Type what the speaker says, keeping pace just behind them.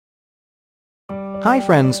Hi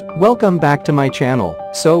friends, welcome back to my channel.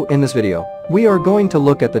 So in this video, we are going to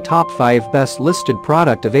look at the top 5 best listed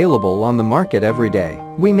product available on the market every day.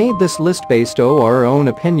 We made this list based on our own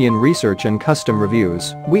opinion, research and custom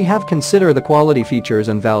reviews. We have considered the quality, features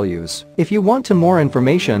and values. If you want to more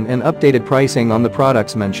information and updated pricing on the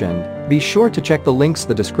products mentioned, be sure to check the links in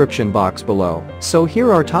the description box below. So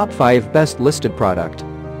here are top 5 best listed product.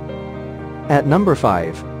 At number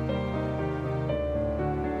 5.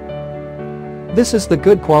 This is the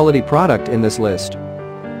good quality product in this list.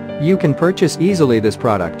 You can purchase easily this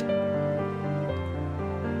product.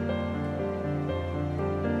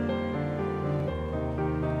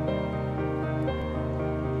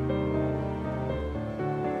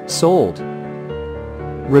 Sold.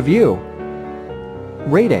 Review.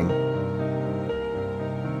 Rating.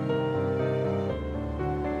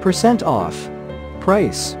 Percent off.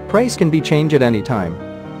 Price. Price can be changed at any time.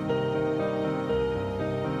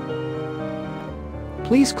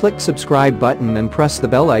 Please click subscribe button and press the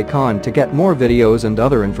bell icon to get more videos and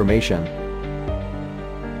other information.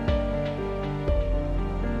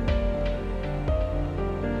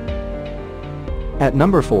 At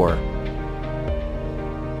number 4.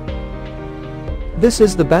 This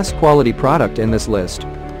is the best quality product in this list.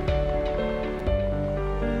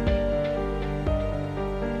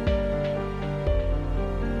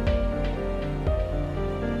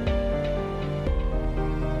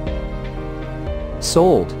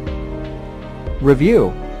 Sold.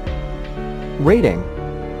 Review. Rating.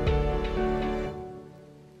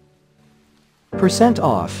 Percent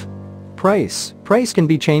off. Price. Price can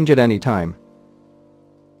be changed at any time.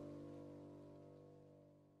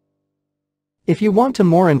 If you want to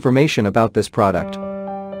more information about this product,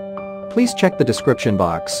 please check the description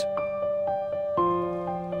box.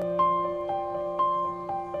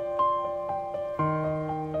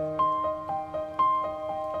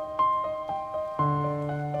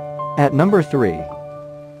 At number 3.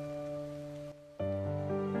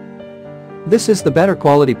 This is the better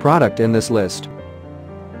quality product in this list.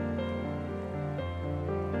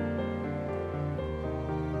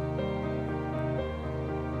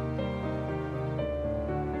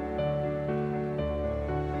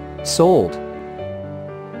 Sold.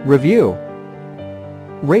 Review.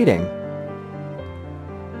 Rating.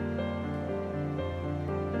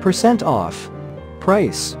 Percent off.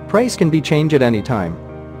 Price. Price can be changed at any time.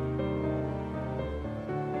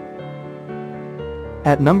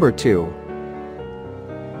 At number 2.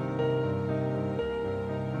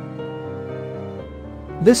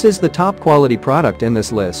 This is the top quality product in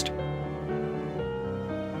this list.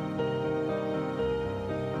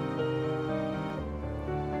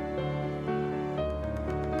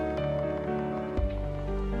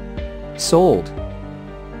 Sold.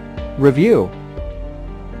 Review.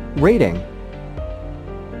 Rating.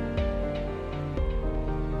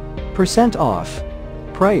 Percent off.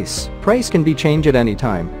 Price. Price can be changed at any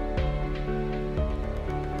time.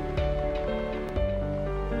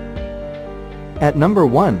 At number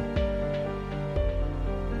 1.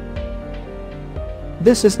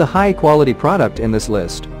 This is the high quality product in this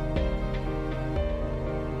list.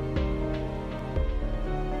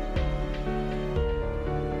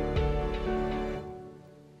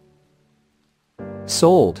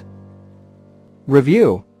 Sold.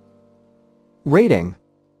 Review. Rating.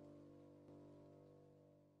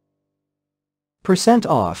 Percent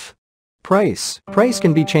off. Price. Price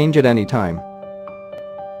can be changed at any time.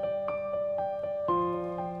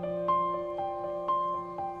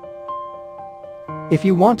 If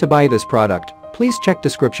you want to buy this product, please check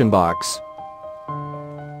description box.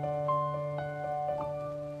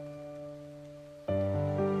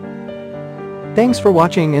 Thanks for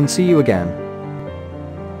watching and see you again.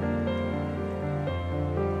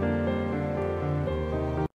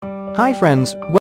 Hi friends.